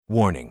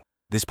Warning,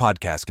 this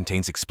podcast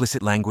contains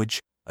explicit language,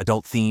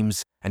 adult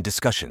themes, and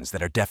discussions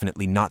that are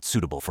definitely not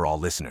suitable for all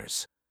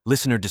listeners.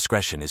 Listener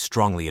discretion is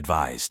strongly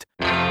advised.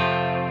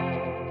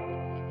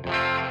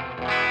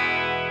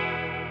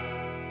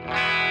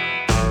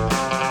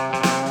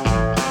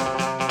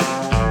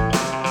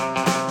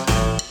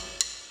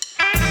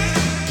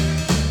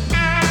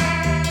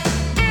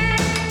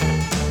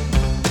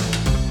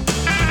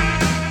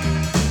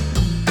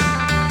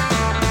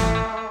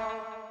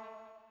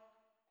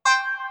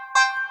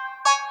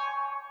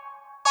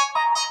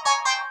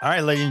 All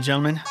right, ladies and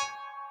gentlemen.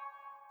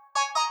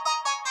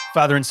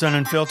 Father and Son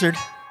Unfiltered.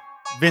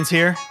 Vince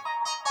here.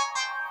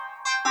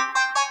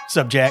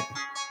 Sup, Jack?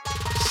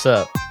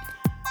 Sup?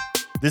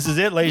 This is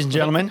it, ladies and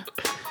gentlemen.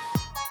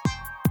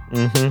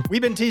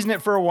 We've been teasing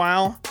it for a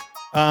while.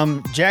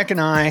 Jack and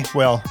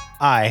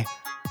I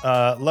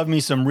love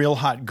me some real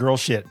hot girl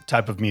shit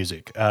type of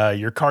music.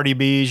 Your Cardi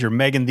B's, your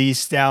Megan Thee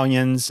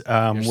Stallions.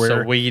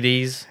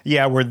 Sweeties.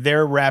 Yeah, where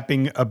they're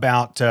rapping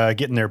about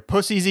getting their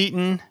pussies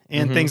eaten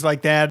and things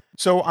like that.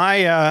 So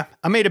I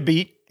made a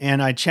beat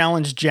and I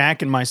challenged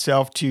Jack and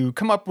myself to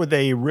come up with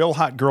a real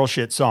hot girl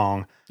shit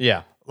song.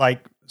 Yeah.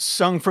 Like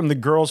sung from the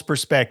girl's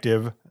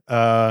perspective.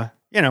 Like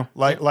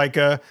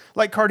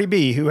Cardi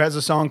B, who has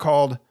a song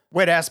called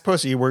Wet Ass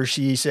Pussy, where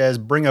she says,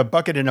 bring a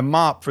bucket and a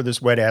mop for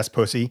this wet ass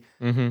pussy.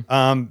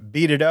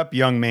 Beat it up,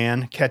 young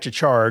man, catch a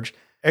charge.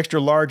 Extra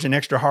large and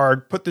extra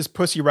hard, put this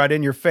pussy right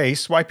in your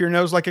face, swipe your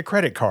nose like a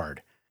credit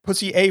card.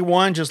 Pussy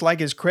A1, just like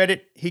his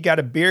credit, he got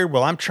a beard,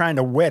 well, I'm trying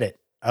to wet it.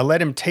 I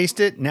let him taste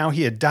it, now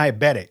he a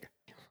diabetic.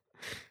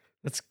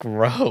 That's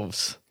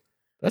gross.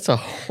 That's a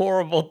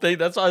horrible thing.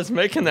 That's why I was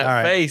making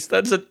that face.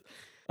 I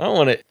don't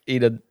want to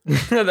eat a,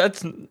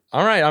 that's,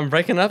 all right, I'm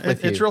breaking up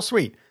with you. It's real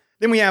sweet.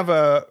 Then we have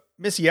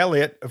Missy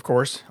Elliott, of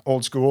course,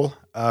 old school.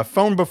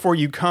 Phone before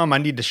you come, I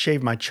need to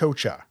shave my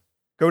chocha.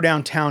 Go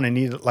downtown and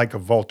eat it like a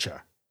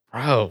vulture.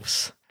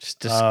 Gross.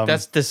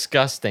 That's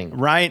disgusting.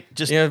 Right?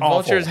 Just awful.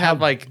 Vultures have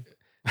like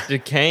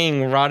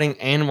decaying, rotting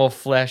animal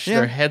flesh. Yeah.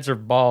 Their heads are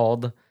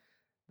bald.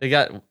 They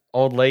got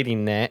old lady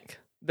neck.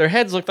 Their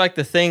heads look like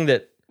the thing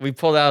that we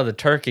pulled out of the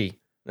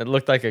turkey that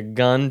looked like a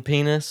gun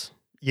penis.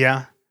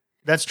 Yeah,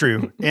 that's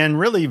true. And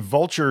really,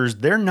 vultures,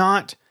 they're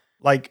not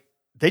like,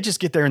 they just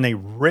get there and they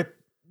rip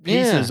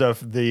pieces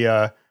of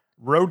the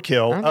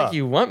roadkill. I don't think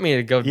you want me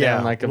to go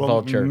down like a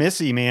vulture.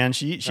 Missy, man,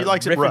 she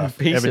likes it rough,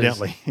 pieces.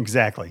 evidently.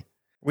 Exactly.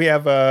 We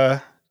have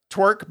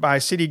Twerk by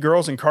City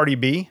Girls and Cardi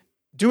B.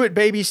 Do it,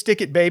 baby, stick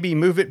it, baby,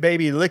 move it,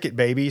 baby, lick it,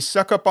 baby.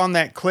 Suck up on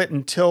that clit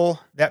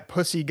until that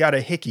pussy got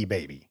a hickey,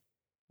 baby.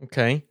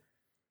 Okay.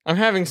 I'm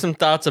having some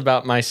thoughts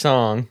about my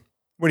song.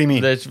 What do you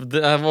mean?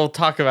 We'll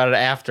talk about it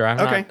after. All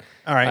right.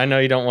 I know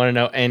you don't want to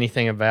know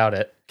anything about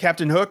it.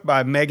 Captain Hook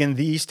by Megan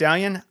Thee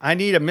Stallion. I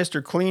need a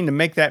Mr. Clean to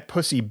make that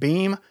pussy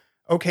beam.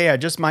 Okay, I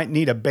just might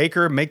need a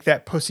baker, make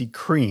that pussy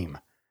cream.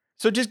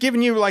 So just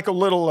giving you like a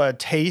little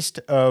taste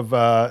of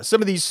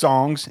some of these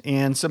songs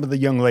and some of the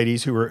young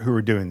ladies who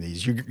are doing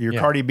these. Your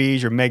Cardi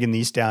B's, your Megan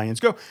Thee Stallions.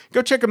 Go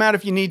check them out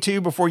if you need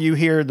to before you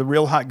hear the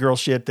real hot girl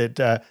shit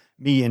that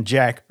me and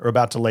Jack are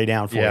about to lay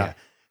down for you.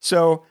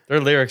 So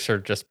their lyrics are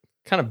just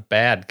kind of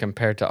bad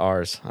compared to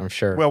ours, I'm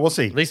sure. Well, we'll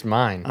see. At least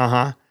mine.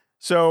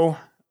 So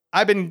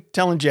I've been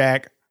telling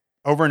Jack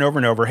over and over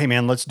and over, hey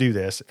man, let's do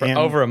this. For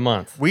over a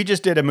month. We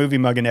just did a Movie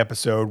Muggin'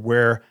 episode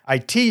where I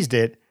teased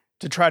it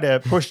to try to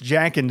push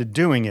Jack into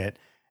doing it.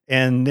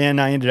 And then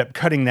I ended up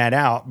cutting that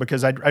out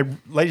because I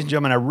ladies and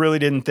gentlemen, I really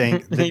didn't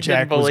think that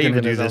Jack was going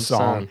to do this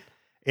song.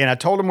 And I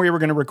told him we were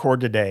going to record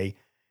today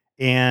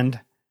and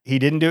he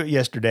didn't do it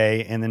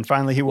yesterday. And then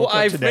finally he woke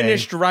up today.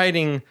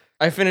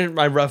 I finished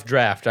my rough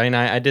draft.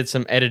 I did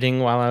some editing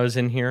while I was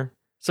in here.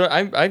 So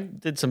I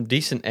did some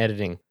decent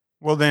editing.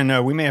 Well,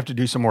 then we may have to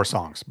do some more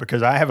songs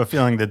because I have a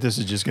feeling that this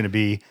is just going to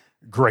be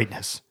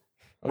greatness.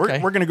 Okay.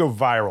 We're going to go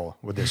viral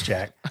with this,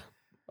 Jack.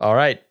 All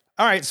right.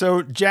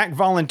 So Jack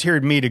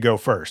volunteered me to go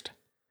first.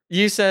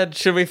 You said,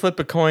 should we flip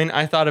a coin?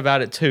 I thought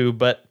about it too,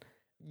 but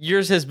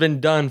yours has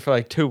been done for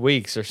like 2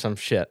 weeks or some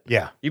shit.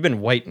 Yeah. You've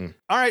been waiting.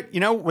 All right.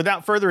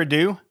 Without further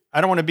ado, I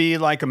don't want to be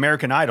like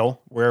American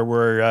Idol where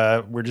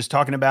we're just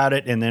talking about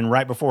it. And then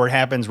right before it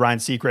happens, Ryan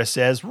Seacrest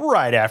says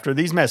right after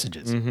these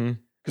messages.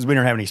 Because we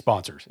don't have any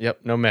sponsors.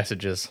 Yep, no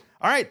messages.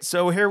 All right,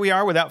 so here we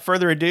are. Without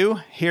further ado,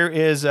 here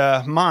is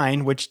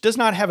mine, which does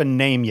not have a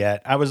name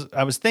yet. I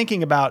was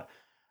thinking about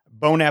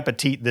Bon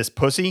Appetit This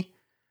Pussy.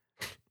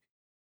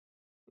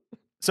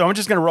 So I'm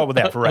just going to roll with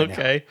that for right now.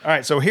 Okay. All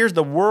right, so here's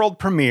the world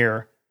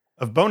premiere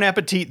of Bon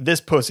Appetit This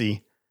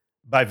Pussy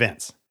by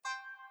Vince.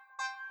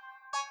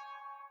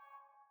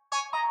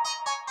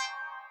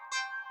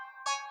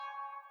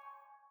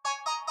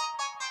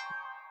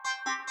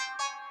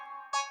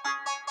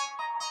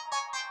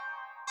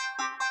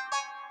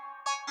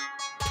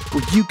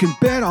 Well, you can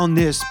bet on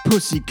this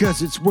pussy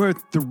cause it's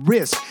worth the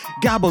risk.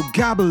 Gobble,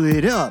 gobble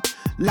it up.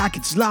 like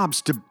it's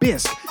lobster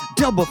bisque.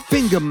 Double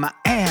finger my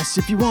ass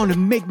if you want to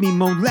make me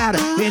moan louder.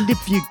 And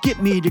if you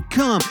get me to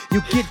come,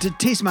 you'll get to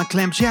taste my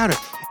clam chowder.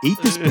 Eat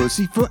this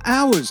pussy for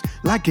hours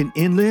like an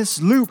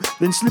endless loop.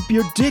 Then slip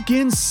your dick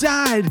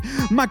inside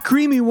my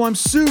creamy warm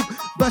soup.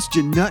 Bust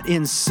your nut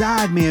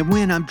inside, man,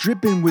 when I'm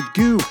dripping with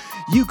goo.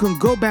 You can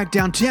go back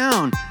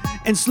downtown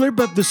and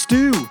slurp up the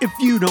stew. If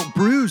you don't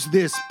bruise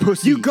this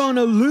pussy, you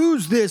gonna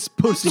lose this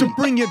pussy. So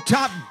bring your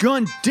Top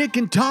Gun Dick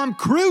and Tom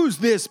Cruise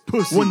this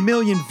pussy. 1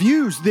 million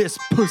views this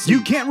pussy.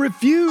 You can't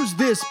refuse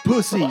this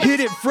pussy. Hit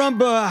it from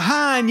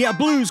behind, yeah,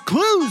 Blues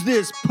Clues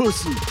this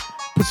pussy.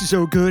 Pussy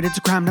so good, it's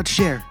a crime not to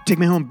share. Take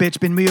me home, bitch,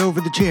 bend me over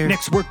the chair.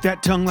 Next, work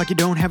that tongue like you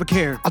don't have a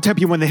care. I'll tap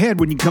you on the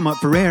head when you come up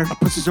for air. My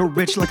pussy's so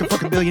rich like a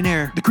fucking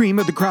billionaire. The cream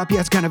of the crop, yeah,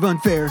 it's kind of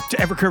unfair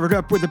to ever cover it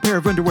up with a pair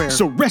of underwear.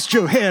 So rest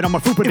your head on my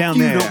fupa down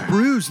there. If you don't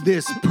bruise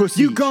this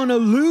pussy, you gonna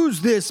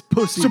lose this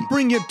pussy. So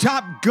bring your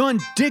Top Gun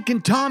Dick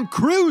and Tom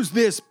Cruise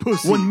this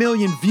pussy. 1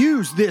 million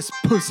views this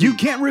pussy. You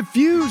can't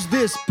refuse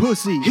this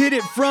pussy. Hit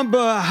it from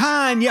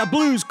behind, yeah,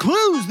 Blues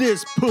Clues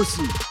this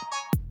pussy.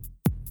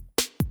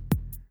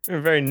 You're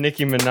very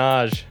Nicki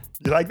Minaj.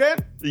 You like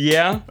that?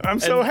 Yeah. I'm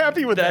so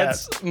happy with that.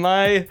 That's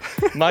my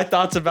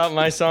thoughts about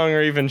my song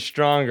are even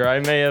stronger. I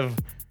may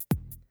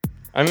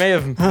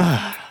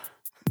have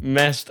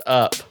messed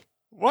up.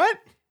 What?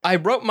 I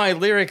wrote my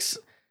lyrics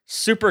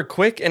super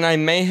quick and I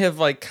may have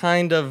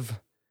kind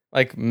of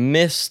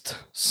missed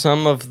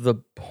some of the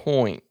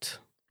point.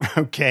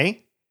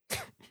 Okay.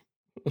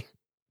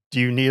 Do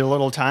you need a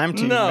little time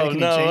to make any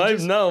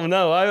changes?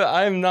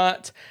 I'm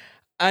not.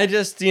 I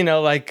just,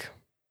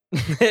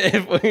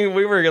 if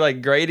we were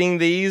grading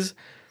these,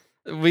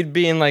 we'd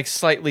be in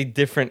slightly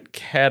different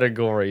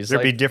categories.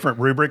 There'd be different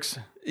rubrics?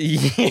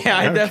 Yeah,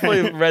 I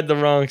definitely read the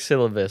wrong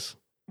syllabus.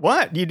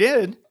 What? You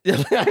did?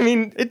 I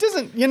mean, it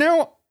doesn't,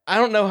 I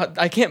don't know how,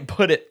 I can't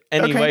put it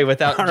anyway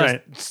without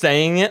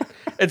saying it.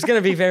 It's going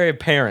to be very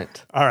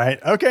apparent. All right.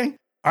 Okay.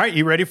 All right.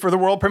 You ready for the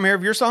world premiere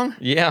of your song?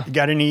 Yeah. You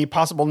got any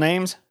possible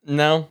names?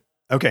 No.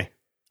 Okay.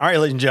 All right,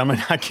 ladies and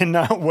gentlemen, I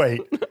cannot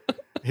wait.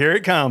 Here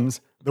it comes.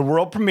 The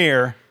world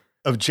premiere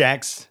of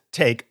Jack's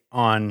take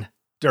on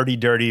Dirty,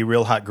 Dirty,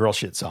 Real Hot Girl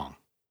Shit song.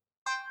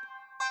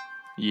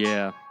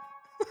 Yeah.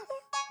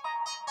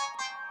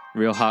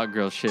 Real hot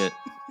girl shit.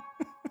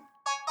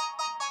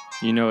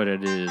 You know what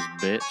it is,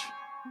 bitch.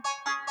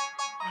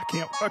 I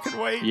can't fucking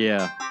wait.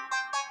 Yeah.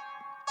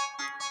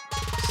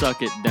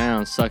 Suck it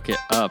down, suck it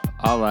up.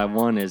 All I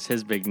want is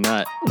his big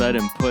nut. Let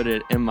him put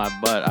it in my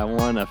butt. I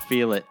wanna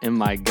feel it in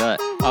my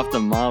gut. Off the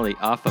molly,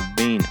 off a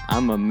bean.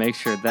 I'ma make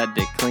sure that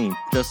dick clean.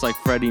 Just like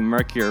Freddie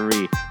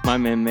Mercury. My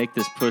man make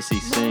this pussy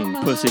sing.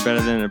 Pussy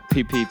better than a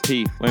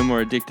PPP. Way more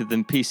addicted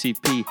than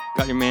PCP.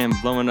 Got your man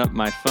blowing up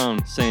my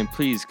phone. Saying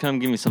please come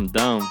give me some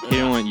dome. He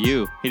don't want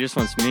you, he just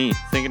wants me.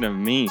 Thinking of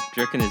me,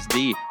 jerking his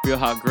D. Real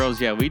hot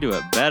girls, yeah we do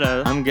it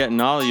better. I'm getting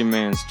all your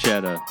man's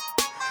cheddar.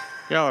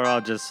 Y'all are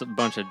all just a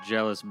bunch of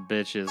jealous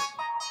bitches.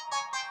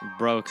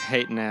 Broke,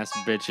 hating ass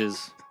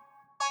bitches.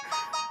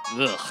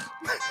 Ugh.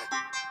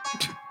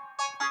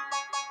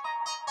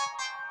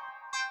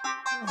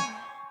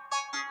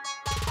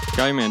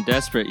 Got your man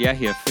desperate, yeah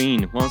he a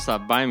fiend. Won't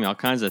stop buying me all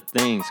kinds of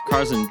things.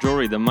 Cars and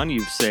jewelry, the money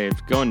you've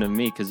saved. Going to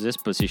me cause this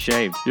pussy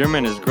shaved. Your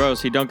man is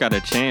gross, he don't got a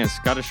chance.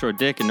 Got a short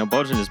dick and no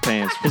bulge in his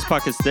pants. His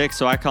pocket's thick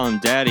so I call him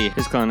daddy.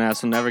 His clown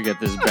ass will never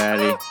get this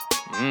baddie.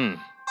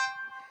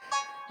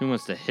 Who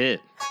wants to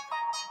hit?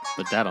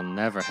 But that'll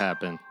never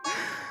happen.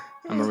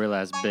 I'm a real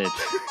ass bitch.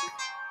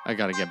 I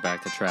gotta get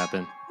back to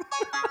trapping.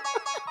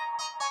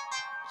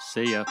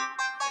 See ya.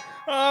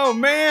 Oh,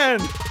 man.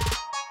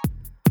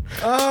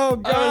 Oh,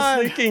 God. I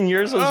was thinking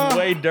yours was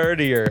way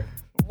dirtier.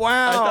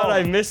 Wow. I thought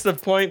I missed the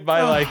point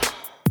by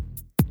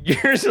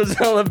yours was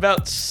all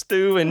about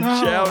stew and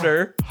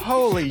chowder.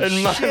 Holy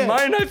shit.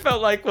 Mine I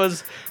felt like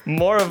was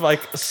more of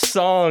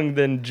song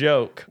than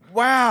joke.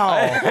 Wow.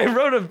 I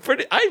wrote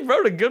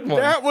a good one.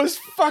 That was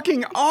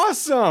fucking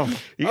awesome.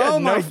 You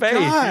got no faith.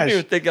 Gosh. You didn't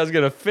even think I was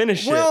going to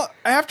finish it. Well,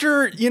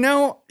 after,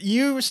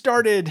 you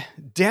started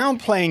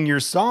downplaying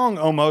your song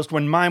almost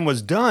when mine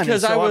was done.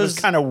 Because I was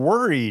kind of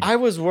worried. I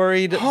was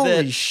worried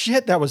Holy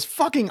shit, that was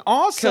fucking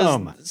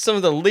awesome. Some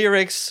of the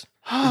lyrics,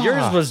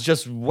 yours was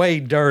just way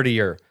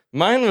dirtier.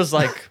 Mine was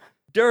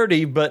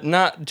dirty, but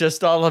not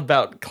just all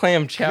about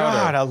clam chowder.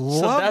 God, I loved it.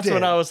 So that's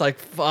when I was like,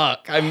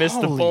 fuck, I missed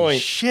the point. Holy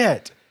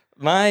shit.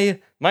 My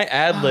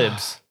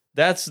ad-libs.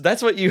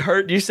 That's what you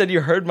heard. You said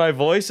you heard my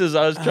voice as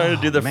I was trying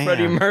to do the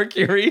Freddie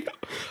Mercury.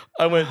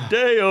 I went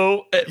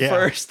Deo at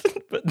first,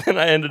 but then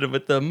I ended up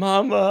with the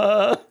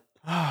mama.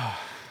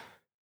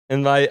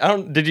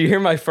 And did you hear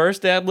my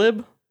first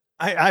ad-lib?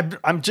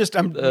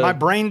 My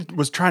brain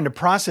was trying to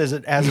process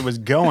it as it was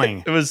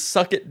going. It was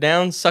suck it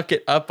down, suck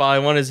it up. All I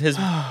want is his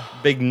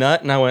big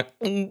nut. And I went,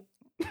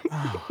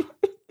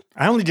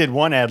 I only did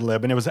one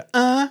ad-lib and it was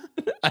I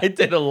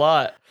did a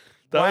lot.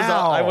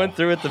 Wow. I went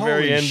through at the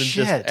very end and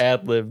just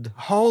ad-libbed.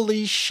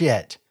 Holy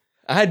shit.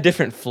 I had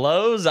different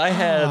flows. I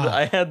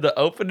had the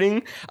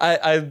opening.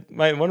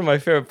 One of my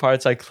favorite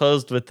parts, I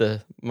closed with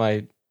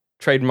my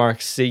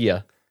trademark see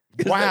ya.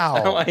 Wow.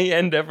 That's how I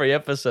end every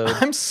episode.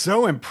 I'm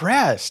so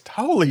impressed.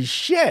 Holy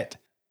shit.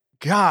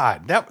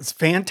 God, that was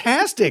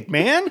fantastic,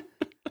 man.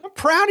 I'm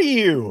proud of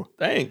you.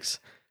 Thanks.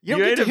 You don't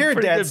You get ate to a hear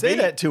pretty Dad good say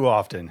beat. that too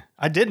often.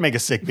 I did make a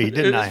sick beat, It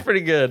didn't was I?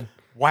 pretty good.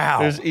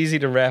 Wow. It was easy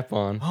to rap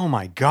on. Oh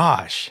my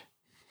gosh.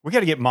 We got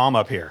to get Mom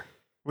up here.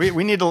 We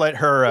need to let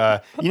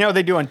her, you know,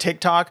 they do on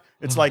TikTok.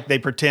 It's like they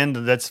pretend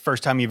that that's the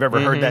first time you've ever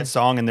heard that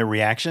song and their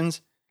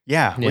reactions.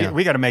 Yeah. Yeah.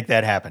 We got to make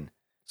that happen.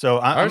 So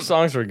Our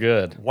songs were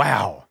good.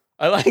 wow.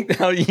 I like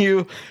how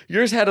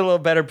yours had a little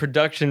better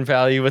production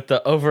value with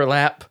the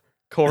overlap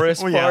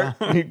chorus Well, yeah.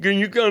 part.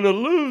 You're gonna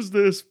lose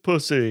this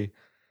pussy.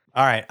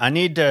 All right. I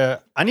need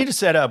to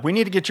set up. We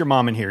need to get your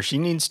mom in here. She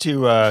needs to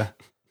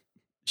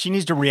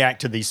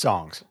react to these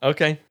songs.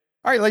 Okay.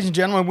 All right, ladies and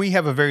gentlemen, we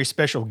have a very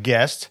special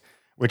guest,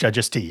 which I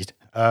just teased.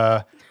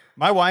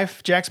 My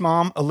wife, Jack's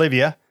mom,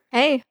 Olivia.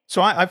 Hey,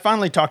 So I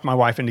finally talked my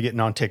wife into getting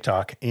on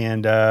TikTok,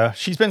 and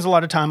she spends a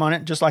lot of time on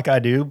it, just like I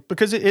do,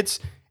 because it's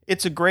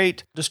a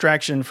great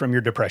distraction from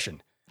your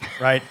depression,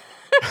 right?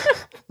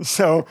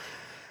 So,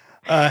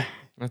 At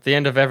the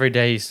end of every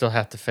day, you still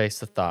have to face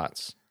the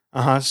thoughts.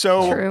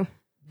 so true.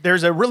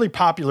 there's a really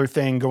popular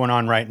thing going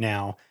on right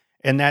now,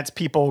 and that's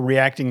people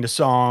reacting to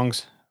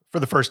songs for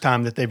the first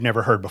time that they've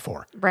never heard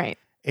before. Right.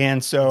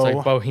 And so It's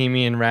like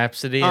Bohemian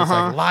Rhapsody. It's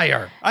like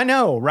liar. I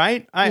know,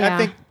 right? I Yeah.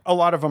 think a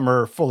lot of them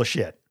are full of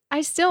shit.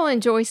 I still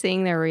enjoy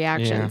seeing their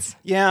reactions.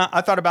 Yeah,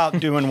 I thought about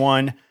doing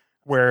one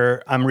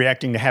where I'm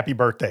reacting to Happy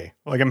Birthday.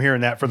 Like I'm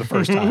hearing that for the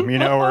first time, you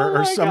know,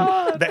 or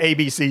the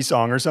ABC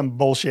song or some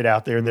bullshit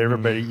out there that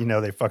everybody, you know,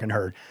 they fucking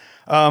heard.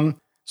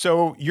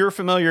 So you're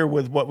familiar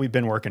with what we've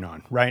been working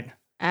on, right?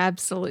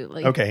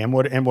 Absolutely. Okay, and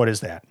what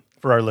is that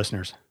for our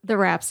listeners? The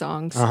rap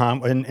songs.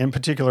 In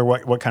particular,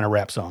 what kind of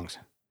rap songs?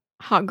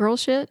 Hot girl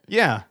shit.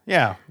 Yeah.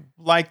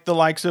 Like the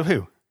likes of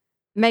who?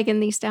 Megan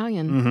Thee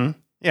Stallion. Mm-hmm.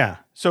 Yeah.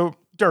 So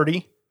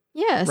dirty,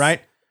 Yes.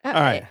 right? All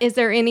right. Is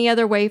there any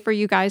other way for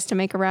you guys to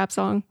make a rap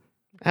song?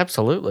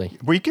 Absolutely.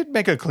 We could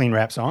make a clean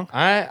rap song.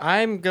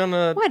 I'm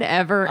gonna.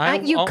 Whatever.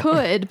 I'll- You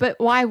could, but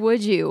why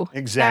would you?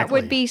 Exactly.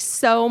 That would be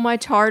so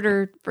much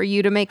harder for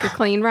you to make a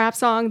clean rap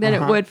song than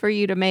it would for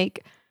you to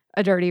make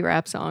a dirty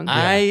rap song.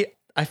 I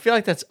feel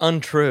like that's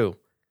untrue.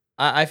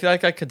 I feel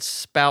like I could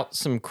spout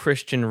some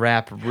Christian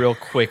rap real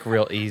quick,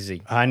 real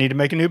easy. I need to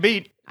make a new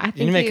beat. I You think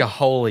need to make a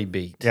holy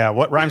beat. Yeah,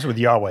 what rhymes with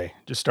Yahweh?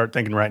 Just start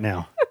thinking right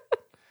now.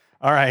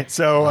 All right,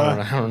 so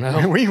I don't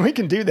know. we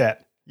can do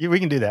that. We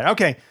can do that.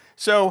 Okay,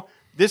 so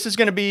this is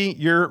going to be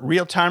your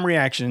real-time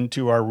reaction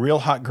to our real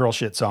hot girl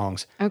shit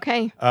songs.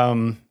 Okay.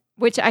 Um,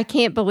 Which I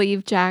can't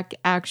believe Jack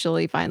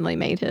actually finally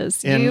made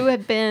his. And- You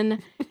have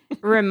been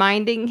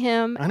reminding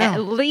him I know.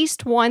 at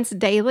least once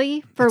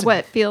daily for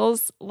what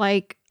feels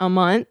like a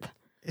month.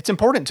 it's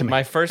important to me.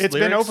 My first It's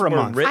been lyrics over a were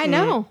month. written I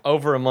know.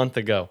 over a month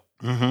ago.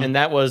 Mhm. And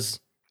that was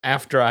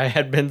after I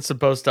had been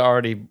supposed to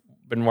already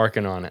been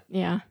working on it.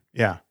 Yeah.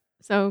 Yeah,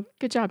 So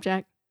good job,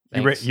 Jack.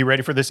 Thanks. you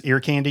ready for this ear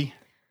candy?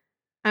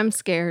 I'm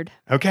scared.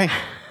 Okay.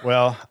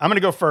 Well, I'm going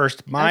to go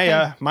first. My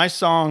Okay. my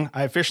song,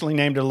 I officially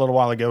named it a little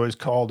while ago, is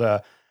called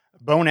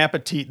 "Bon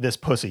Appetit This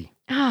Pussy."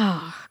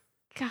 Oh,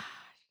 God.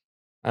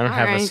 I don't All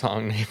have a right.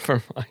 song name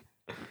for mine.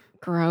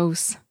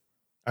 Gross.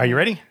 Are you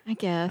ready? I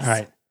guess. All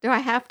right. Do I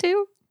have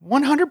to?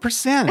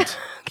 100%.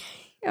 Okay.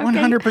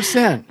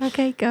 100%.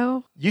 Okay,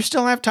 go. You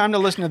still have time to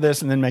listen to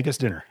this and then make us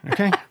dinner.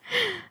 Okay.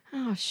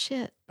 Oh,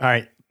 shit. All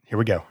right. Here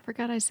we go.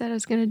 Forgot I said I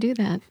was going to do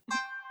that.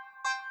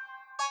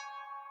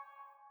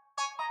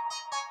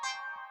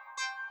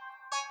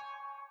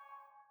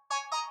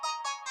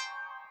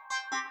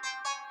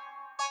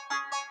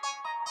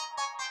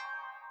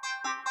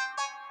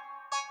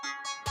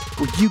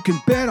 Well, you can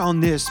bet on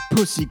this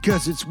pussy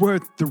cause it's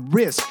worth the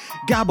risk.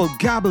 Gobble,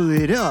 gobble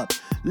it up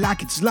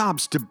like it's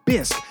lobster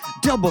bisque.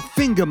 Double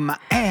finger my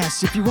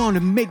ass if you want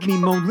to make me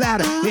moan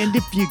louder. And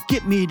if you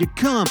get me to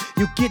come,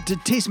 you'll get to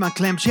taste my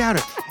clam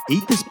chowder.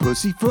 Eat this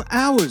pussy for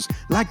hours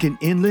like an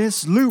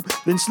endless loop.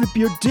 Then slip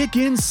your dick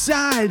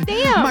inside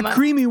Damn. my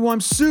creamy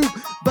warm soup.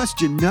 Bust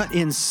your nut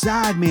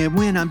inside, man,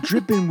 when I'm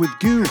dripping with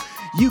goo.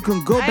 You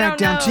can go back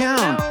don't know.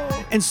 downtown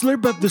No. and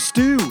slurp up the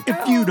stew.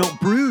 If you don't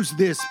bruise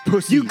this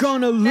pussy, you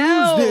gonna lose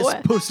No. this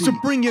pussy. So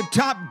bring your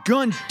Top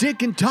Gun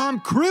Dick and Tom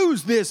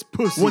Cruise this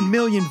pussy. 1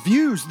 million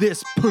views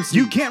this pussy.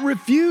 You can't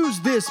refuse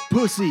this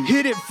pussy.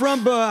 Hit it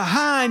from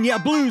behind, yeah,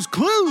 Blues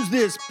Clues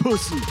this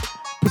pussy.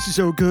 Pussy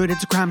so good,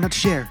 it's a crime not to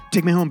share.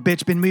 Take me home,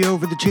 bitch, bend me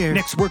over the chair.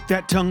 Next, work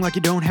that tongue like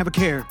you don't have a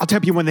care. I'll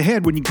tap you on the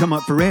head when you come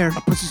up for air.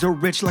 A pussy so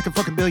rich like a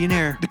fucking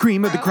billionaire. The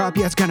cream of the crop,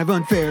 yeah, it's kind of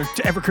unfair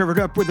to ever cover it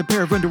up with a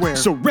pair of underwear.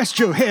 So rest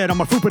your head on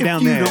my fupa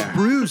down there. If you don't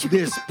bruise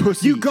this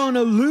pussy, you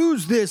gonna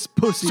lose this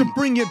pussy. So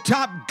bring your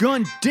Top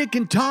Gun Dick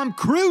and Tom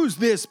Cruise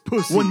this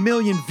pussy. 1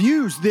 million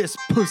views this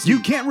pussy. You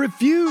can't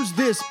refuse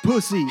this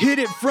pussy. Hit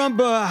it from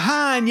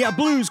behind, yeah,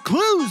 Blues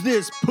Clues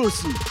this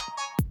pussy.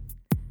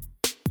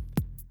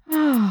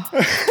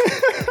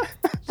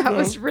 That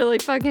was really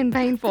fucking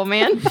painful,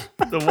 man.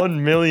 The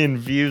 1 million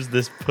views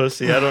this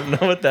pussy. I don't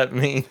know what that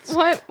means.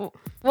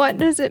 What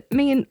does it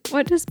mean?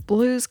 What does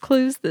Blues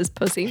Clues this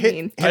pussy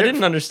mean? I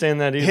didn't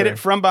understand that either. Hit it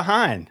from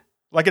behind.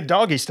 like a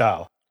doggy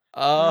style.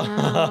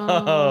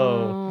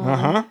 Oh.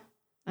 Uh-huh.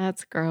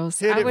 That's gross.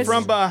 Hit it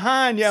from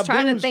behind. Yeah,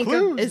 trying to Blue's think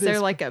Clues of, is there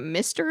this- like a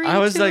mystery I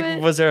was to like,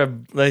 it? was there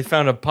they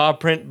found a paw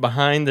print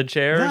behind the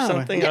chair or No.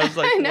 something? I was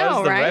like, I know,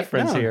 what's the right?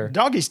 reference No, here?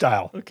 doggy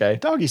style. Okay.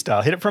 Doggy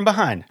style. Hit it from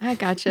behind. I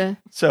gotcha.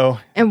 So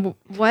And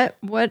what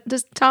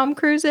does Tom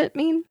Cruise it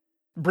mean?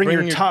 bring Bring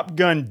your your- Top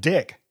Gun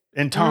dick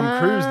and Tom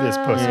Cruise this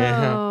pussy.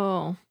 Yeah.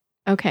 Oh,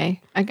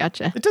 okay. I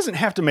gotcha. It doesn't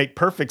have to make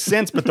perfect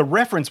sense, but the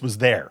reference was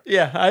there.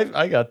 Yeah,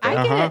 I got that.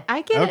 I get Uh-huh. it.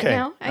 I get Okay. it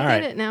now. I All get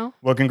right. it now.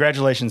 Well,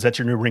 congratulations. That's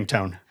your new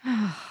ringtone.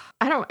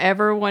 I don't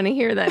ever want to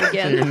hear that Your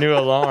again. new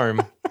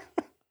alarm.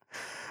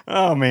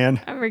 Oh, man.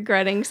 I'm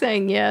regretting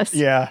saying yes.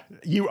 Yeah.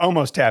 You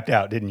almost tapped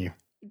out, didn't you?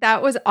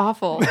 That was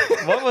awful.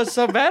 What was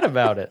so bad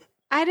about it?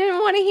 I didn't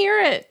want to hear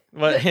it.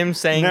 What, him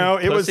saying No,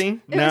 it was. pussy?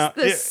 It No,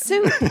 was the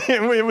soup.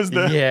 it was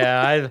the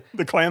Yeah,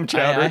 the clam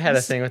chowder. I had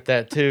a thing with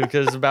that too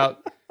because it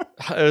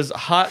was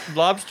hot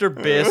lobster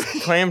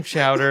bisque, clam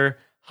chowder,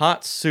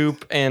 hot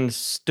soup, and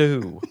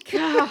stew.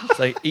 God, It's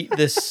like eat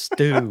this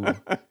stew,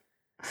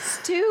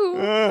 stew.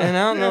 and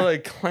I don't know,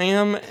 like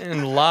clam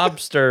and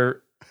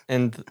lobster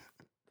and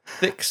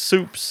thick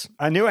soups.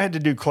 I knew I had to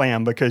do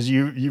clam because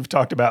you've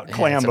talked about Yeah,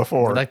 clam it's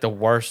before. like the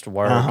worst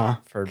word Uh-huh.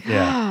 for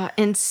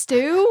And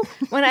stew.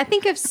 When I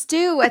think of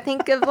stew, I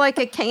think of like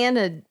a can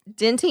of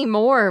Dinty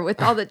Moore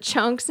with all the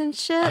chunks and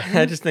shit.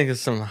 I just think of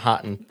some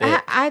hot and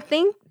thick, I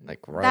think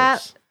like gross.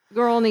 that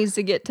girl needs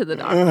to get to the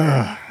doctor.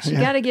 Ugh, She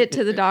got to get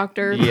to the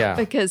doctor. Yeah.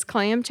 Because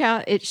clam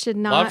chowder, it should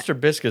not, Lobster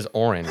bisque is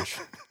orange.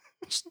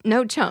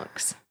 no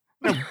chunks.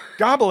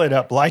 gobble it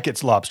up like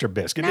it's lobster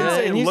biscuit. No.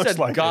 It and you looks said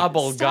like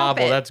gobble, Stop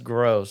gobble. it. That's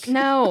gross.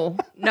 No,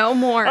 no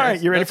more. All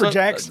right, you ready That's for what-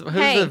 Jax? Who's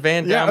Hey. the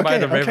Van Yeah, Down by okay,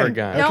 the River okay.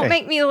 guy? Okay. Don't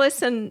make me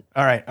listen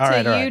All right, all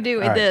right, to all you right,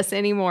 doing all right. this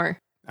anymore.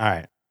 All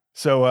right.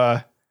 So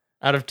Out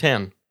of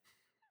 10.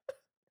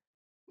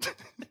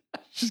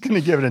 she's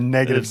gonna give it a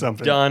negative It's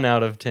something. Done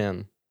out of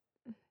 10.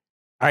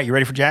 All right, you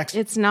ready for Jax?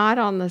 It's not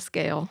on the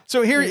scale.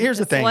 So here's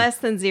the It's thing. less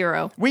than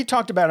 0. We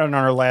talked about it on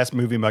our last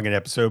movie mugging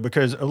episode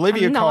because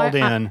Olivia called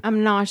in.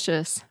 I'm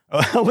nauseous.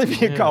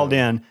 Olivia Ew. called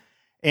in,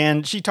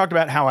 and she talked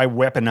about how I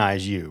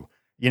weaponize you.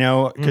 You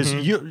know, because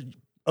Mhm.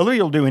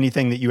 Olivia will do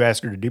anything that you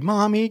ask her to do.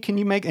 Mommy, can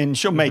you make? And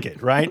she'll make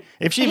it, right?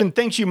 If she even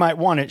thinks you might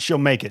want it, she'll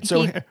make it.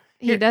 So,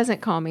 He doesn't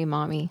call me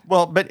mommy.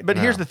 well, but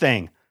here's No. the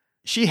thing.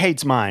 She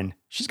hates mine.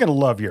 She's gonna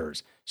love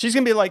yours. She's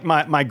gonna be like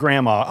my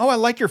grandma. Oh, I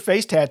like your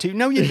face tattoo.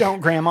 No, you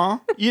don't, Grandma.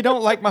 You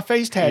don't like my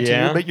face tattoo,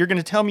 Yeah. but you're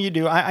gonna tell me you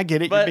do. I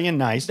get it. But You're being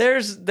nice. there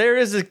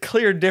is a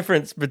clear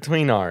difference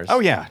between ours. Oh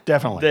yeah,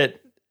 definitely.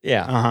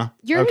 Yeah. Uh huh.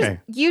 Yours, Okay.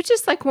 you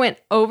just like went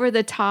over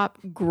the top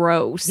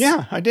gross.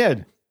 Yeah, I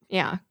did.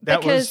 Yeah. That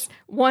Because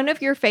one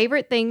of your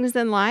favorite things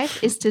in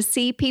life is to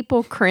see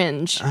people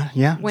cringe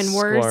Yeah. when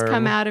words Squirm.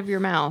 come out of your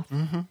mouth.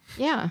 Mhm.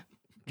 Yeah.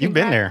 You've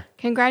been there.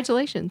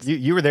 Congratulations.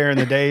 You were there in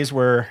the days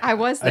where I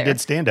was there. I did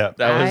stand up.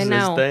 That was I his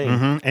know. thing.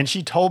 Mhm. And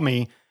she told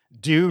me,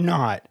 do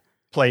not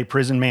play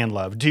Prison Man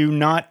Love. Do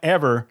not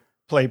ever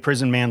play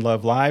Prison Man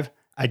Love live.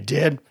 I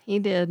did, He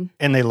did.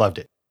 and they loved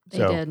it. They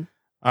So, did.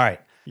 all right.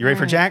 You ready All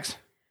for right. Jax?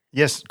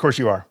 Yes, of course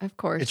you are. Of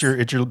course.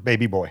 It's your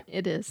baby boy.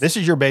 It is. This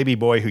is your baby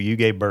boy who you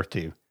gave birth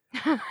to.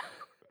 When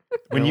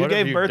And you what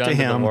have gave birth done to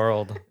the him,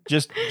 world?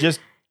 just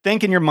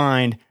think in your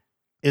mind,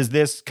 is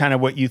this kind of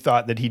what you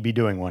thought that he'd be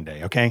doing one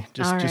day? Okay,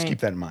 just All just right. keep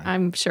that in mind.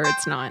 I'm sure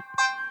it's not.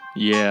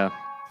 Yeah.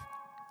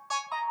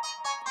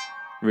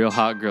 Real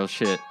hot girl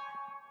shit.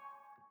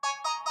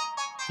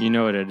 You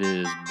know what it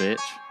is,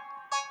 bitch.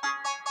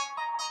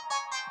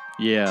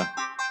 Yeah.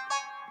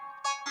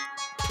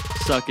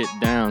 Suck it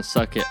down,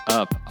 suck it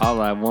up.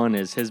 All I want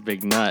is his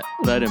big nut.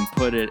 Let him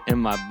put it in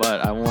my butt.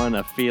 I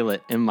wanna feel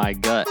it in my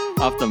gut.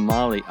 Off the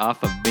molly,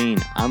 off a bean.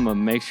 I'ma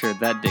make sure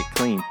that dick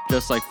clean.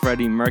 Just like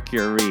Freddie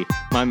Mercury.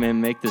 My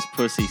man make this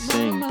pussy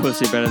sing.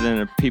 Pussy better than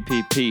a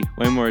PPP.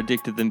 Way more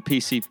addicted than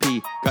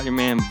PCP. Got your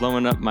man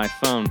blowing up my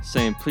phone.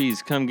 Saying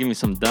please come give me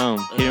some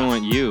dome. He don't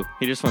want you,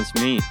 he just wants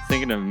me.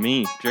 Thinking of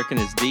me, jerking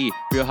his D.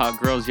 Real hot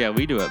girls, yeah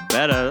we do it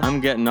better.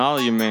 I'm getting all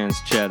your man's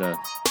cheddar.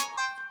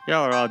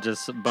 Y'all are all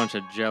just a bunch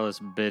of jealous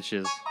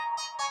bitches.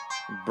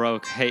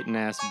 Broke, hating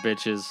ass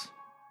bitches.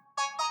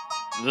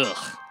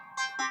 Ugh.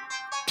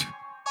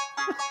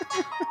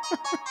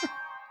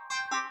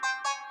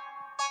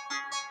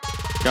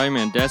 Got your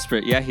man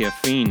desperate, yeah he a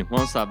fiend.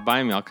 Won't stop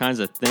buying me all kinds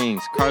of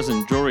things. Cars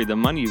and jewelry, the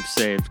money you've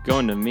saved.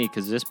 Going to me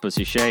cause this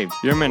pussy shaved.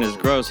 Your man is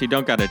gross, he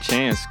don't got a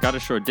chance. Got a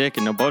short dick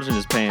and no bulge in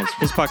his pants.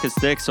 His pocket's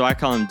thick so I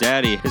call him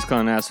daddy. His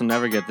clown ass will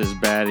never get this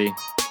baddie.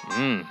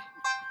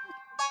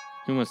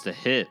 Who wants to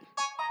hit?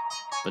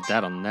 But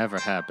that'll never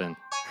happen.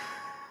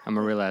 I'm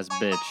a real ass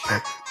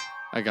bitch.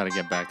 I gotta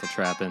get back to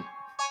trapping.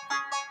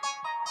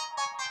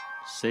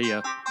 See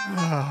ya.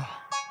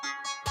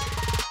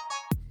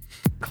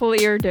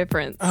 Clear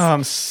difference. Oh,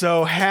 I'm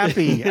so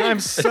happy. I'm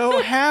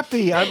so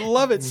happy. I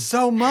love it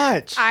so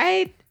much.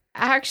 I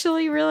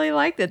actually really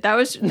liked it. There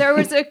was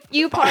a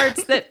few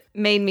parts that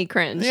made me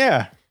cringe.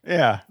 Yeah,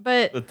 yeah,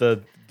 But With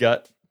the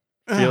gut.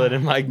 Feel it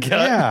in my gut.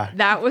 yeah.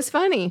 that was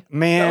funny. That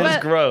Man, was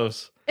But-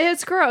 gross.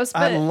 It's gross,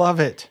 I but love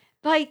it.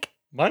 like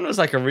Mine was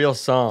like a real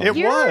song. It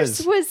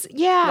Yours was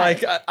yeah.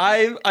 Like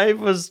I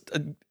was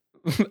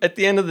at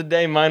the end of the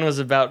day, mine was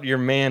about your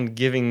man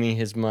giving me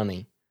his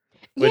money.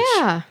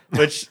 yeah.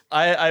 Which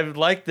I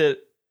liked it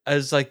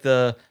as like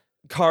the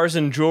cars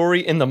and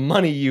jewelry and the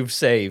money you've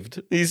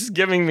saved. He's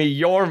giving me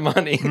your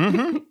money.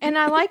 Mm-hmm. And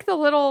I like the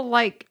little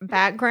like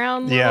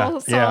background Yeah,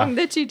 little yeah. song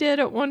that you did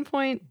at one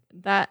point.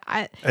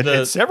 At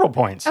several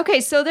points. Okay,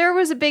 so there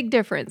was a big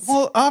difference.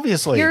 Well,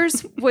 obviously.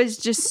 Yours was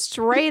just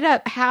straight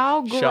up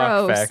how gross.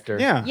 Shock factor.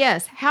 Yeah.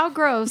 Yes, how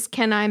gross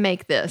can I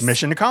make this?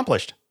 Mission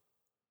accomplished.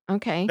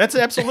 Okay. That's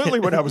absolutely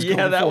what I was going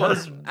Yeah, that for.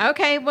 was.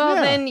 Okay, well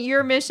Yeah. then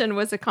your mission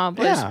was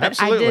accomplished, Yeah, but I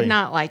absolutely. did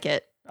not like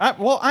it.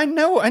 I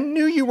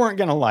knew you weren't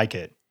going to like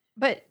it.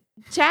 But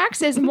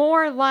Jax is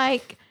more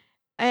like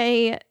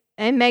a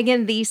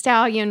Megan Thee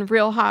Stallion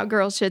real hot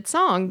girl shit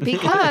song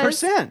because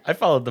 100%. I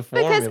followed the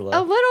because formula.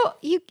 a little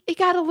you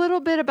got a little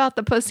bit about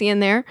the pussy in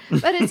there,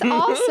 but it's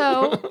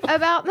also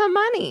about the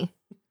money.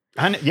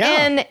 Yeah.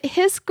 And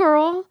his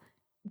girl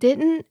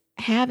didn't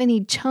have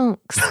any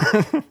chunks.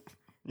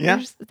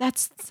 Yeah.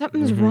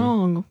 Something's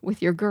wrong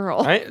with your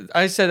girl.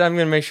 I said I'm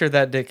going to make sure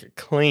that dick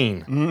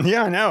clean.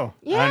 Yeah, I know.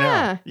 I Yeah.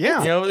 know. Yeah.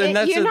 You know, and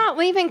that's You're not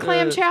leaving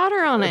clam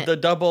chowder on it. the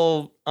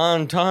double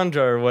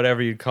entendre or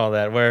whatever you'd call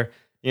that, where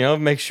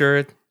make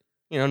sure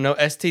no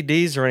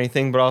STDs or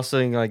anything, but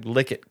also like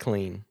lick it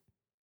clean.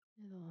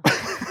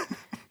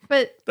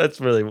 But That's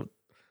really.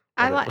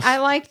 I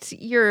liked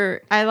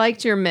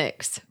your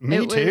mix.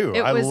 Me too.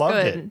 I was loved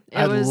good. it.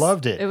 I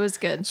loved it. It was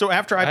good. So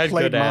after I I had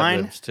played good mine,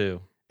 ad-libs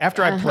too.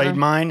 after I played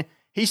mine,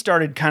 he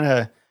started kind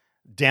of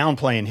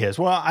downplaying his.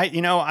 Well, I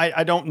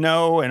don't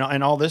know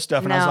and all this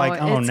stuff. And I was No,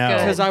 like, oh it's no. good.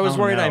 Because I was Oh,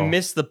 worried I no.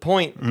 missed the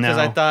point. Because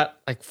I No. thought,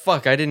 like,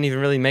 fuck, I didn't even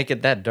really make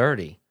it that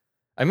dirty.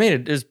 I made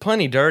it. It was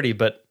plenty dirty,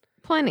 but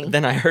Plenty.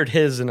 then I heard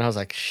his and I was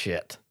like,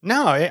 shit.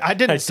 No, I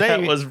didn't say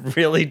that was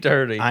really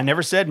dirty. I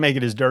never said make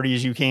it as dirty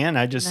as you can.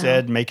 I just No.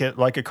 said make it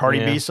like a Cardi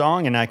Yeah. B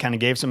song, and I kind of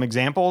gave some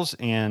examples.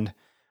 And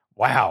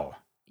wow,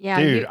 yeah,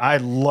 dude, I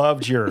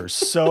loved yours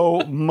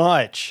so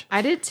much.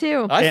 I did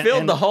too. I and- filled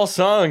and- the whole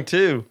song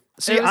too.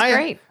 See, It was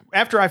great.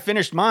 After I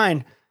finished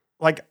mine,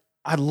 like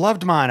I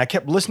loved mine. I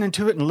kept listening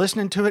to it and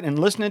listening to it and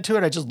listening to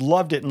it. I just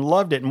loved it and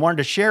wanted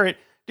to share it.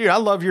 Dude, I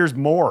love yours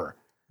more.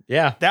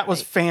 Yeah. That was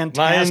Mine,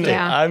 fantastic.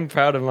 Yeah. I'm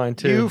proud of mine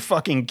too. You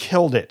fucking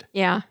killed it.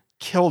 Yeah,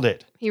 Killed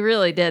it. he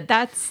really did.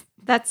 That's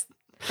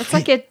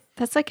like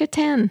a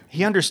 10.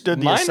 He understood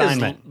the Mine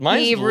assignment.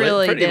 mine's He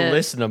really pretty did.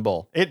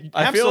 listenable.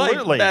 I feel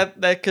Absolutely. like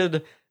that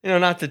could,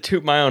 not to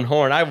toot my own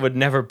horn, I would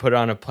never put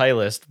on a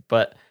playlist,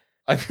 but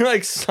I feel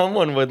like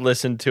someone would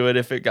listen to it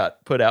if it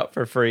got put out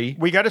for free.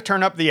 We got to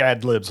turn up the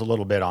ad libs a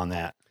little bit on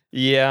that.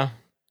 Yeah,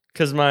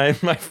 because my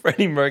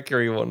Freddie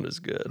Mercury one was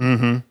good.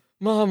 Mm-hmm.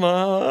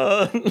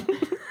 Mama.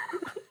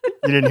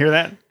 You didn't hear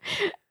that?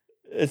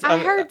 I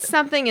heard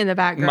something in the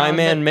background. My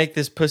man that- make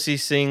this pussy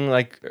sing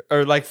like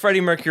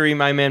Freddie Mercury,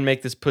 my man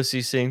make this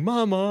pussy sing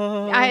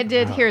Mama. I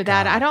did hear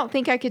that. I don't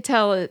think I could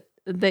tell it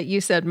that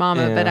you said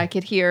mama, Yeah. but I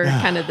could hear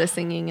kind of the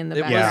singing in the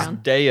It was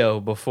background. Deo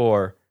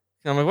before.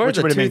 I'm like, what Which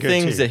are the would've two been good,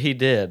 things too. that he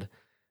did?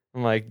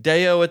 I'm like,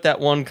 Deo at that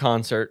one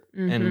concert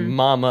Mhm. and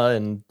Mama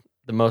and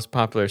the most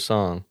popular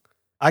song.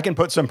 I can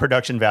put some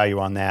production value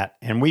on that,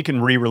 and we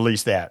can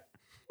re-release that.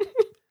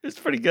 It's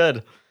pretty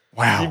good.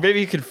 Wow. Maybe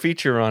you could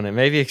feature on it.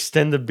 Maybe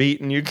extend the beat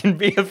and you can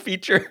be a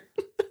feature.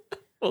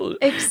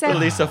 Except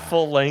Release a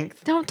full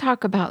length. don't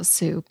talk about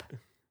soup.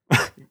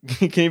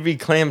 Can you be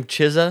Clam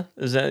Chizza?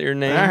 Is that your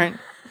name? All right.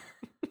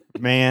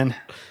 Man.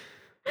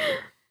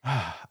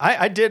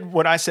 I did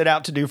what I set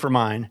out to do for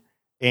mine,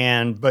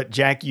 but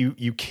Jack, you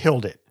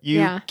killed it. You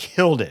Yeah.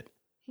 killed it.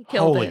 He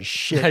killed Holy it.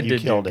 shit, I you did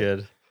do killed it.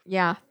 good.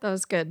 Yeah, that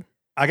was good.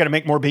 I got to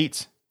make more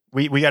beats.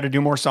 We got to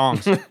do more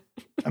songs.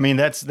 I mean,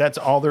 that's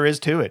all there is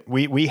to it.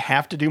 We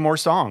have to do more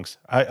songs.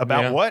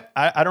 About Yeah. what?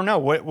 I don't know.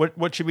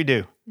 What should we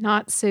do?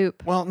 Not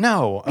soup. Well,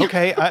 no.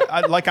 Okay.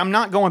 I'm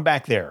not going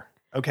back there.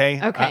 Okay.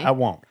 Okay. I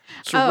won't.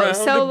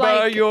 Surrounded by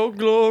like- your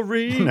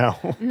glory. No.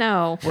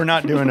 No. We're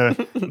not doing no.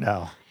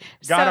 God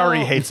So-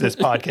 already hates this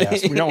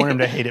podcast. We don't want him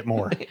to hate it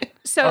more.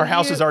 So Our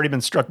house you- has already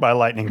been struck by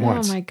lightning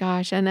once. Oh my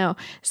gosh, I know.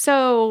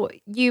 So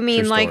you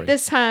mean True like story.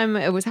 this time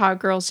it was hot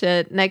girl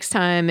shit. Next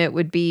time it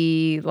would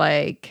be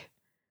like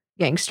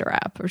gangster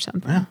rap or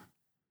something. Yeah.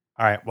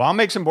 All right. Well, I'll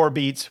make some more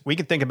beats. We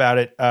can think about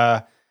it.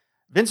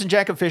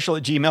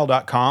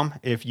 VincentJackOfficial@gmail.com.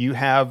 If you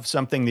have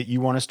something that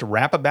you want us to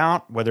rap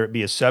about, whether it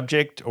be a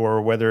subject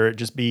or whether it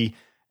just be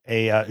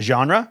a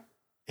genre,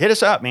 hit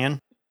us up, man.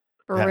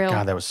 For God, real.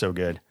 God, that was so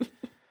good.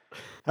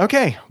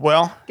 Okay.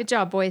 Well, Good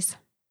job, boys.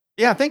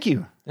 yeah, thank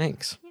you.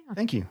 Thanks.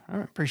 Thank you. I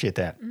appreciate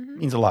that. Mhm.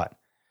 Means a lot.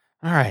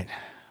 All right.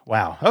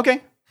 Wow.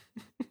 Okay.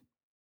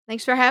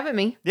 Thanks for having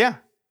me. Yeah.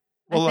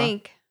 Well, I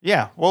think.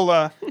 yeah. We'll go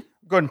ahead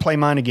and play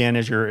mine again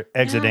as you're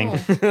exiting. No,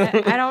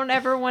 I don't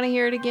ever want to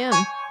hear it again.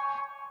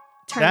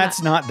 Turn That's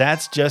that- not.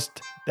 That's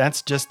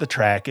just the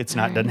track. It's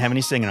not. All Doesn't have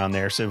any singing on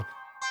there. So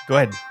go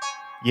ahead.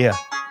 Yeah.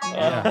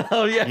 Yeah.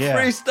 Oh yeah, Yeah.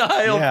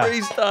 freestyle, Yeah.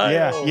 freestyle.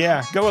 Yeah.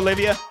 Yeah. Go,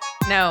 Olivia.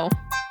 No.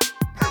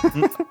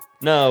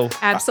 No.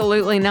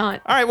 Absolutely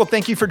not. All right. Well,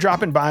 thank you for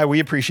dropping by. We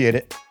appreciate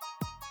it.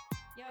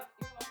 Yep,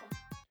 you're welcome.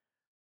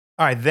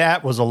 All right.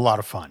 That was a lot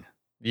of fun.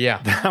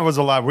 Yeah. That was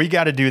a lot. We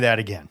got to do that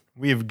again.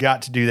 We have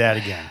got to do that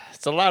again.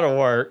 It's a lot of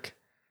work.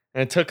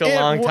 And it took a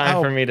long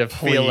time for me to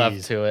feel up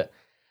please. to it.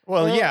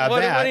 Well, yeah.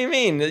 What that. do you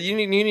mean?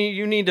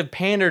 You need to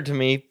pander to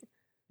me.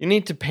 You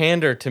need to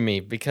pander to me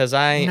because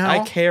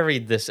I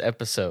carried this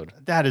episode.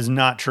 That is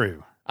not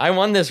true. I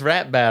won this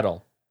rap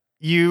battle.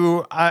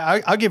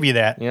 I'll give you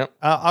that. Yep.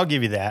 I'll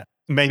give you that.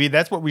 Maybe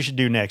that's what we should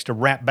do next, a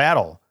rap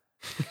battle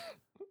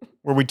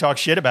where we talk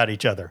shit about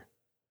each other.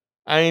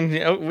 I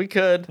mean, we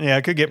could. Yeah,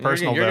 it could get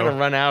personal, You're though. going to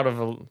run out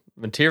of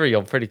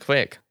material pretty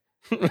quick.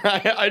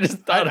 I just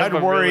thought I'd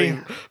of a worry.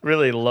 really,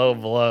 really low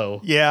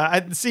blow. Yeah,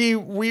 I see.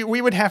 We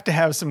would have to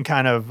have some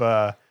kind of,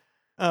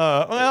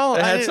 well,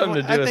 It had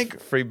something to do I with think,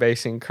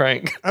 freebasing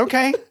crank.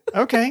 okay.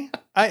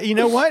 You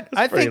know what?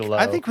 I pretty low.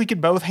 think we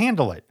could both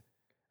handle it.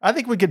 I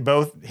think we could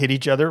both hit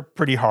each other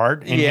pretty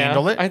hard and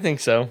handle it. I think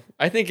so.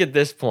 I think at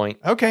this point.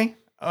 Okay.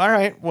 All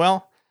right.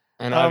 Well,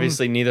 And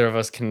obviously neither of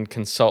us can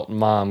consult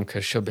Mom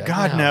because she'll be like,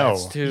 God, no. no.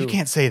 That's too... You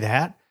can't say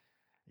that.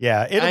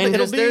 Yeah.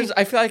 It'll be.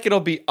 I feel like it'll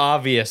be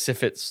obvious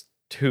if it's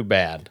too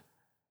bad.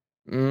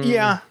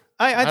 Yeah.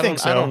 I think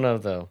so. I don't know,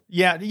 though.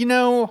 Yeah. We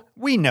know.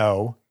 We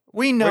know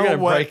We're going to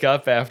what. break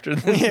up after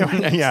this.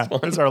 Yeah.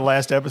 One. It's our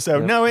last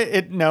episode.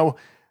 Yep. No,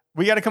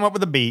 we got to come up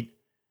with a beat.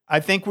 I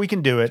think we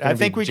can do it. I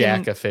think we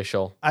Jack can.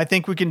 official. I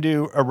think we can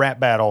do a rap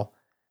battle.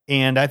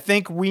 And I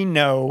think we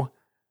know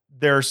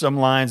there are some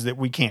lines that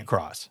we can't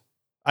cross.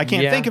 I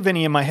can't think of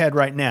any in my head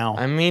right now.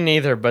 I mean,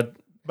 neither, but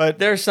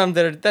there's some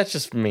that's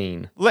just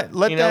mean.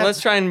 Let's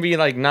try and be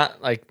like,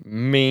 not like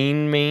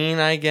mean,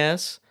 I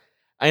guess.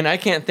 And I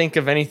can't think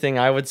of anything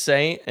I would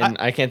say, and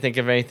I can't think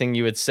of anything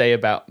you would say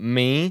about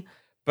me.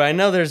 But I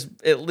know there's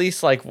at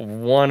least like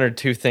one or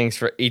two things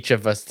for each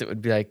of us that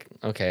would be like,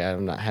 okay,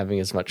 I'm not having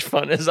as much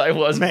fun as I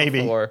was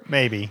before.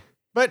 Maybe.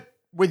 But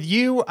with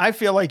you, I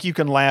feel like you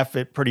can laugh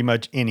at pretty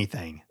much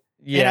anything.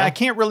 Yeah. And I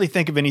can't really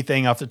think of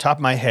anything off the top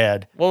of my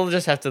head. We'll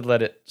just have to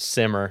let it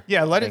simmer.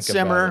 Yeah, let it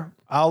simmer.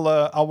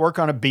 I'll work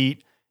on a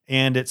beat,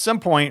 and at some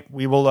point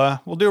we'll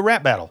do a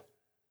rap battle.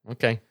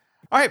 Okay.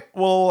 All right.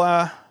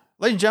 Well,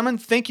 ladies and gentlemen,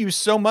 thank you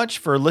so much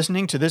for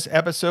listening to this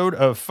episode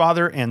of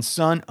Father and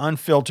Son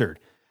Unfiltered.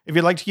 If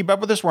you'd like to keep up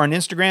with us, we're on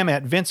Instagram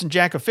at Vince and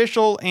Jack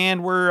Official,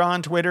 and we're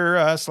on Twitter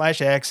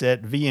 /X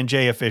at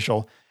V&J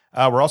Official.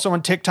 We're also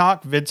on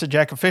TikTok, Vince and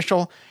Jack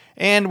Official,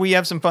 and we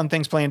have some fun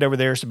things planned over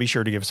there, so be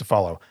sure to give us a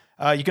follow.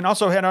 You can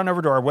also head on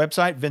over to our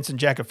website,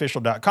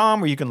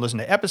 vincentjackofficial.com, where you can listen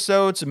to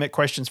episodes, submit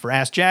questions for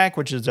Ask Jack,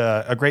 which is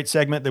a great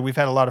segment that we've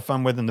had a lot of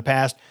fun with in the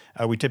past.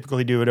 We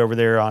typically do it over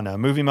there on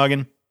Movie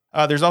Muggin'.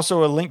 There's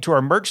also a link to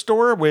our merch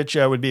store, which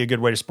would be a good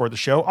way to support the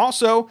show.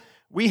 Also,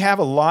 we have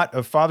a lot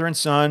of Father and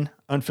Son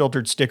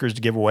Unfiltered stickers to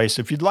give away.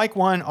 So if you'd like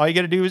one, all you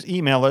got to do is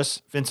email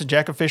us,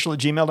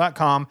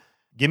 vincentjackofficial@gmail.com.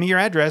 Give me your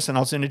address and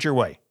I'll send it your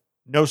way.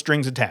 No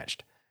strings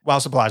attached while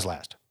supplies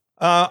last.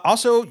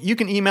 Also, you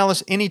can email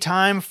us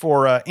anytime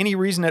for any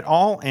reason at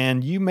all,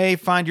 and you may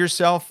find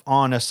yourself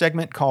on a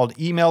segment called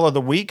Email of the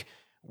Week,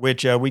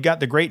 which we got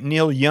the great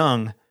Neil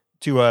Young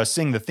to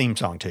sing the theme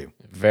song to.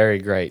 Very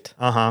great.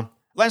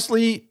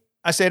 Lastly,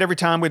 I say it every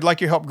time, we'd like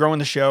your help growing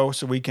the show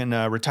so we can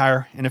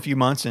retire in a few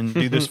months and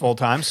do this full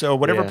time. So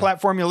whatever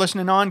platform you're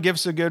listening on, give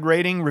us a good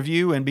rating,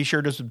 review, and be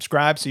sure to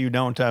subscribe so you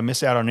don't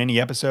miss out on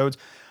any episodes.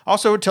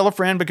 Also, tell a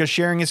friend because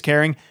sharing is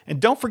caring. And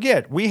don't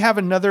forget, we have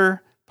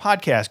another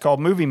podcast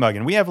called Movie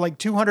Muggin'. We have like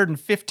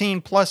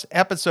 215 plus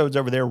episodes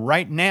over there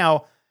right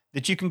now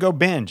that you can go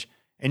binge.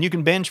 And you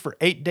can binge for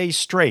 8 days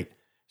straight.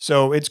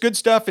 So it's good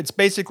stuff. It's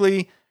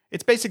basically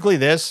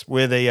this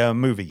with a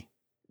movie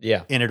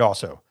in it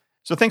also.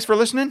 So thanks for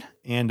listening,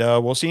 and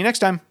we'll see you next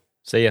time.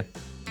 See ya.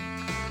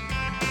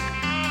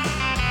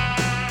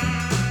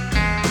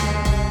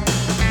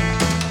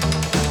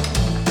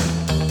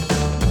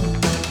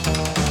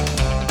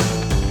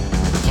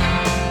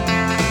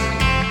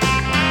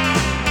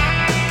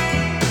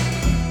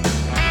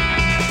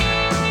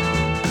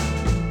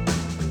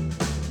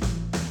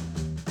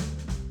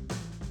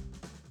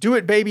 Do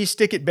it, baby,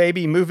 stick it,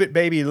 baby, move it,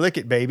 baby, lick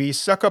it, baby,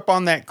 suck up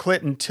on that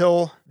clit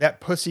until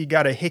that pussy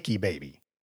got a hickey, baby.